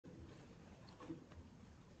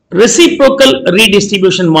Reciprocal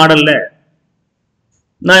redistribution model.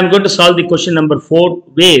 Now I am going to solve the question number 4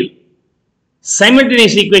 where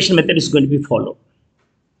simultaneous equation method is going to be followed.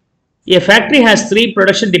 A factory has 3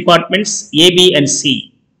 production departments A, B and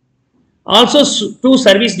C. Also 2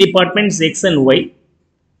 service departments X and Y.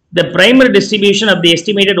 The primary distribution of the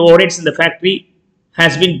estimated overheads in the factory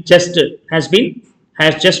has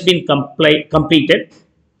just been completed.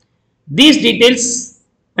 These details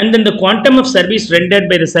and then the quantum of service rendered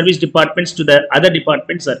by the service departments to the other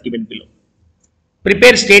departments are given below.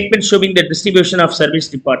 Prepare statement showing the distribution of service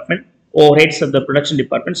department overheads of the production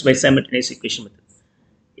departments by simultaneous equation method.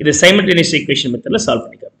 This simultaneous equation method is solve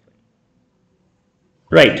pannika.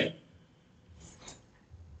 Right.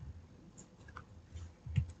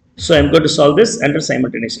 So I am going to solve this under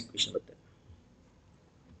simultaneous equation method.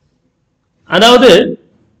 Adavadhu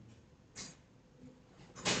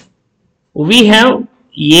we have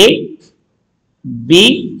A, B,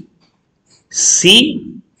 C,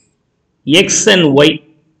 X and Y.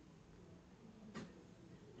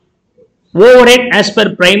 Overhead as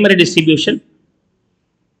per primary distribution.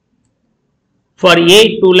 For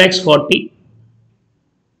A 2,40,000,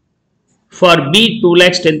 for B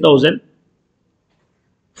 2,10,000,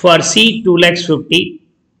 for C 2,50,000,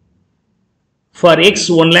 for X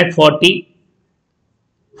 1,40,000,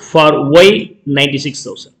 for Y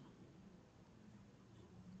 96,000.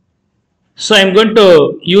 So I am going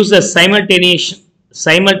to use the simultaneous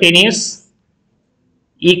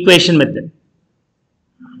equation method.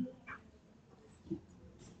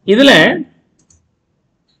 Idhula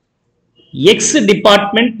X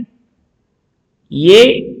department A,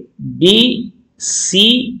 B,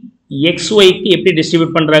 C, X, Y க்கு எப்படி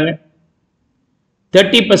distribute பண்றாங்க?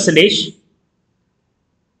 30%,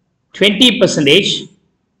 20%,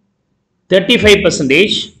 35%,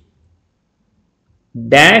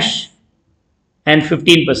 dash and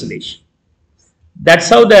 15%. That's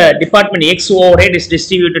how the department X overhead is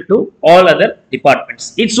distributed to all other departments.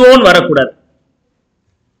 Its own varakudadu.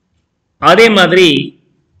 Adhe madri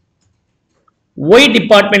Y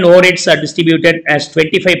department overheads are distributed as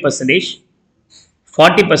 25%,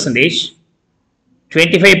 40%,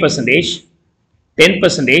 25%,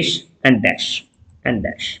 10% and dash.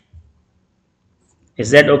 Is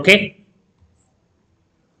that okay?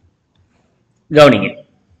 Gavaninga.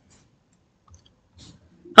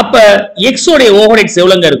 அப்ப X உடைய overheads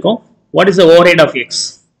எவ்வளவுங்க இருக்கும்? What is the overhead of X?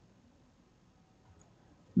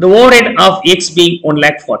 The overhead of X being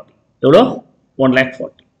 1,40,000. எவ்வளோ?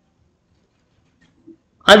 1,40,000.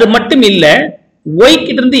 அது மட்டும் இல்ல Y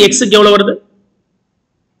கிட்ட இருந்து X க்கு எவ்வளவு வருது?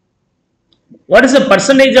 What is the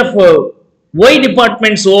percentage of Y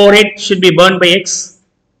department's overhead should be burned by X?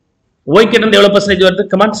 Y கிட்ட இருந்து எவ்வளவு percentage வருது?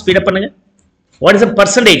 Come on, speed up பண்ணுங்க. What is the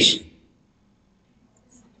percentage?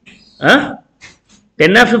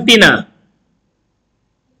 10 or 15?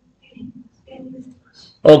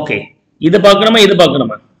 Okay. இது பார்க்கணுமா இது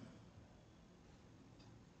பார்க்கணுமா?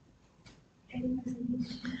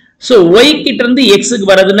 So Y கிட்ட இருந்து X க்கு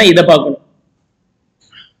வரதுன்னா இத பார்க்கணும்.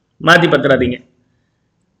 மாத்தி பண்றாதீங்க.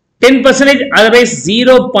 10% otherwise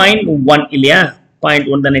 0.1 இல்லையா?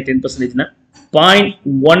 0.1 தானே 10% னா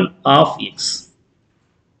 0.1 of X.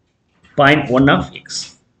 0.1 of X.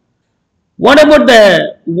 What about the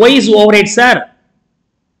Y's overheads are?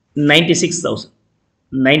 96,000.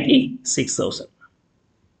 96,000.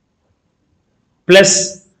 Plus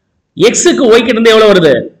X க்கு Y கிட்ட இருந்து எவ்வளவு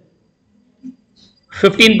வருது?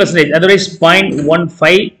 15%. Otherwise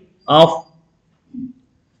 0.15 of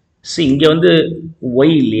see இங்க வந்து Y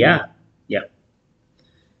இல்லையா? Yeah.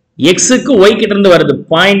 X க்கு Y கிட்ட இருந்து வருது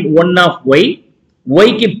 0.1 of Y. Y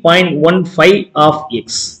க்கு 0.15 of X.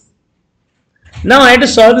 Now I have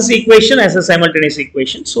to solve this equation as a simultaneous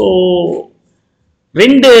equation. So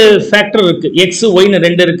ரெண்டு ஃபேக்டர் இருக்கு X Y னு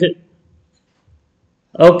ரெண்டு இருக்கு.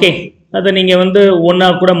 ஓகே, அத நீங்க வந்து ஒண்ணா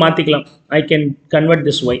கூட மாத்திக்கலாம். I can convert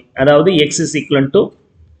this Y. அதாவது X is equivalent to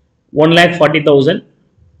 1,40,000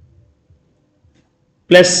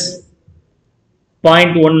 plus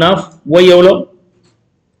 0.1 of Y எவ்வளோ?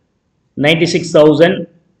 96,000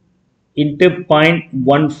 into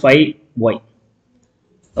 0.15 Y.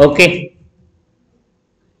 ஓகே,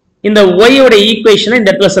 இந்த Y ஓட ஈக்குவேஷனை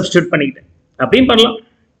இந்த இடத்துல சப்ஸ்டிட்யூட் பண்ணிக்கிட்டேன். அப்படியும் பண்ணலாம்.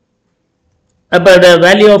 அப்ப the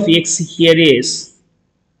value of X here is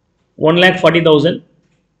 1,40,000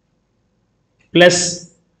 plus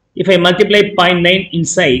if I multiply 0.9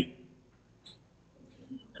 inside,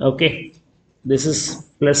 okay, this is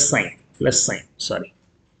plus sign, sorry,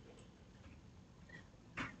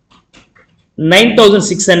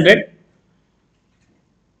 9,600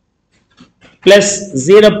 plus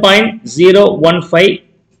 0.015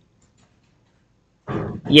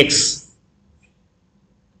 X.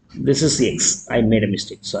 this is x. I made a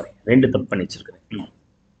mistake, sorry. ரெண்டு தப்பு பண்ணி வச்சிருக்கேன்.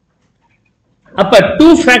 அப்ப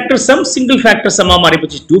 2 factor sum single factor sum மாறி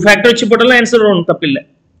போச்சு. 2 factor வச்சு போட்டாலும் answer வரும், தப்பு இல்ல.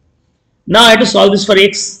 Now I have to solve this for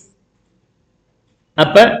x.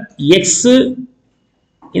 அப்ப x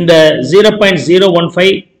இந்த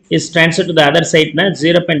 0.015 is transferred to the other side na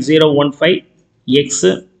 0.015 x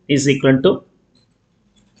is equal to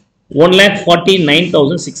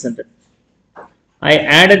 1,49,600. I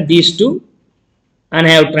added these two and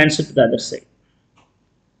I have transferred to the other side.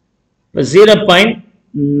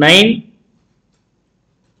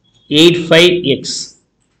 0.985x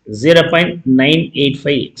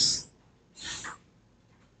 0.985x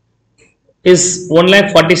is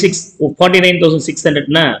 1,49,600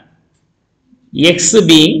 na x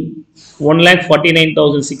being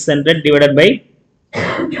 1,49,600 divided by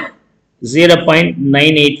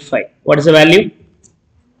 0.985. What is the value?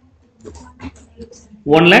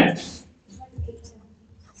 1 lakh.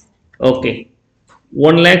 Okay,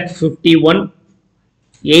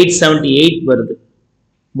 1,51,878 வருது.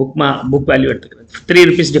 book value எடுத்துக்கிறேன். 3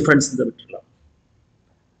 rupees difference இந்த விட்டுறலாம்.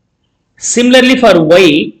 Similarly for y,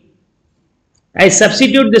 I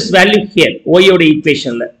substitute this value here. Y ஓட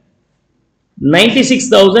equationல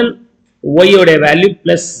 96,000 y ஓட value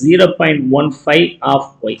plus 0.15 of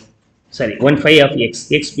y. Sorry, 15 of x.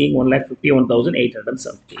 X being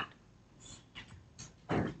 1,51,878.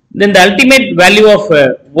 Then the ultimate value of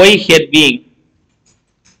y here being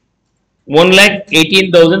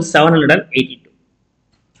 1,18,782.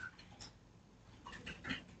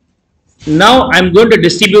 Now I am going to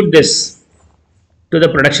distribute this to the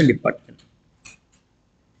production department.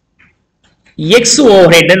 X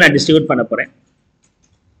overhead நான் distribute பண்ண போறேன்.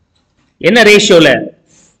 என்ன ரேஷியோல?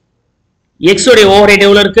 x உடைய overhead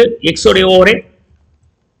எவ்வளவு இருக்கு? x உடைய overhead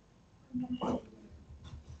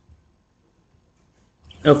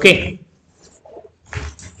okay,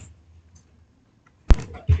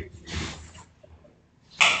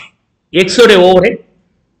 x உடைய overhead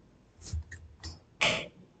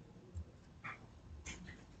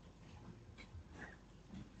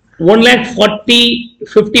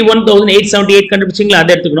 1,51,878 கண்டுபிடிச்சீங்களா?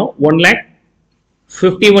 அதை எடுத்துக்கணும்.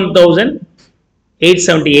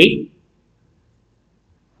 1,51,878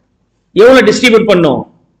 எவ்வளவு டிஸ்ட்ரிபியூட் பண்ணோம்?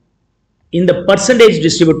 இந்த பர்சன்டேஜ்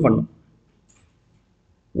டிஸ்ட்ரிபியூட் பண்ணோம்.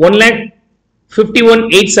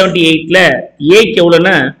 1,51,878ல ஏக்கு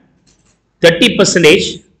எவ்வளவுனா 30%.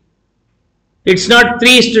 இட்ஸ் நாட்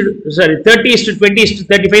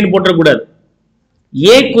 30:20:35 போட்டுற கூடாது.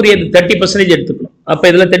 ஏக்குரியது 30% எடுத்துக்கணும். அப்ப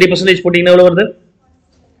இதுல 30% போட்டீங்கன்னா எவ்வளவு வருது?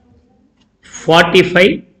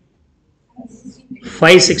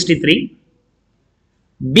 45,563.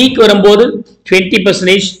 பிக்கு வரும்போது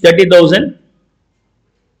 20%,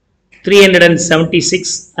 30,376.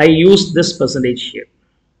 I use this percentage here.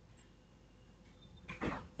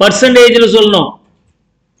 Percentageல சொல்லணும்.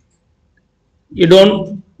 You don't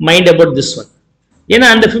mind about this one. ஏன்னா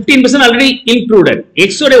அந்த 15% ஆல்ரெடி included.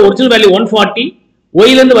 X உடைய ஒரிஜினல் வேல்யூ 140, y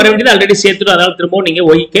ல இருந்து வர வேண்டியது ஆல்ரெடி சேர்த்துட்டு, அதனால திரும்ப நீங்க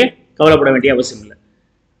y க்கு கவலைப்பட வேண்டிய அவசியம் இல்லை.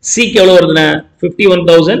 C க்கு எவ்வளவு வருதுன்னா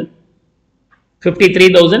 51,000,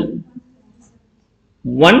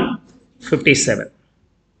 53,157.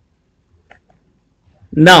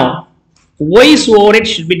 Now y's overhead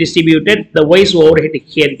should be distributed. The y's overhead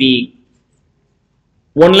here being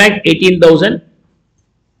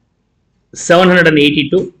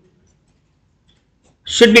 1,18,782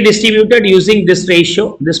 should be distributed using this ratio,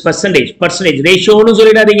 this percentage ratio nu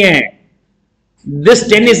solidadinga. This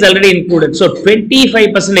 10 is already included, so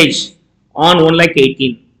 25% on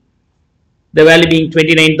 1,18,000, the value being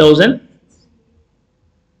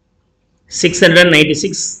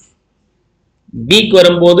 29,696. B க்கு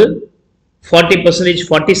வரும்போது 40%,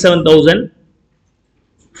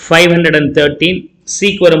 47,513. C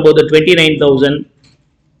க்கு வரும்போது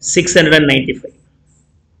 29,695.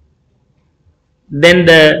 Then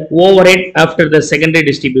the overhead after the secondary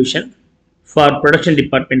distribution for production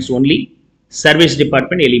departments only, service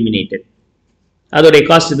department eliminated. அதோடைய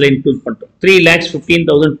cost இதில் include பண்ணிட்டோம்.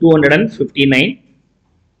 3,15,259.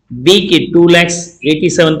 B க்கு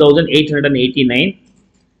 2,87,889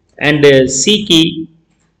 and C க்கு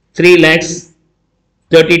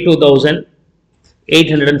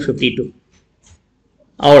 3,32,852.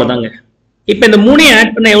 அவ்வளவுதாங்க. இப்போ இந்த மூணையும்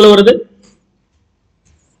ஆட் பண்ண எவ்வளவு வருது?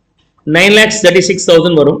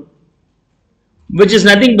 9,36,000 வரும், which is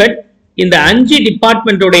nothing but இந்த 5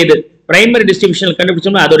 டிபார்ட்மெண்ட் உடையது பிரைமரி டிஸ்ட்ரிபியூஷன்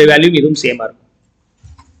கண்டுபிடிச்சோம்னா அதோட வேல்யூ இதுவும் சேமா இருக்கும்.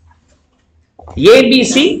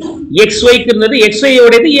 ABC XY க்கு இருந்தது, XY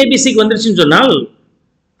உடையது ABC க்கு வந்துருச்சுன்னு சொன்னால்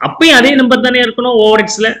அப்பயும் அதே நம்பர் தானே இருக்கணும்.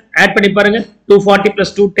 ஓவர்ஹெட்ஸ்ல ஆட் பண்ணி பாருங்க. 240 plus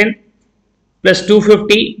 210 plus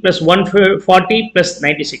 250 plus 140 plus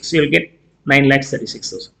 96, you will get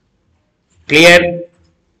 9,36,000. Clear?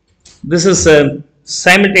 This is a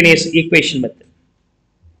simultaneous equation method.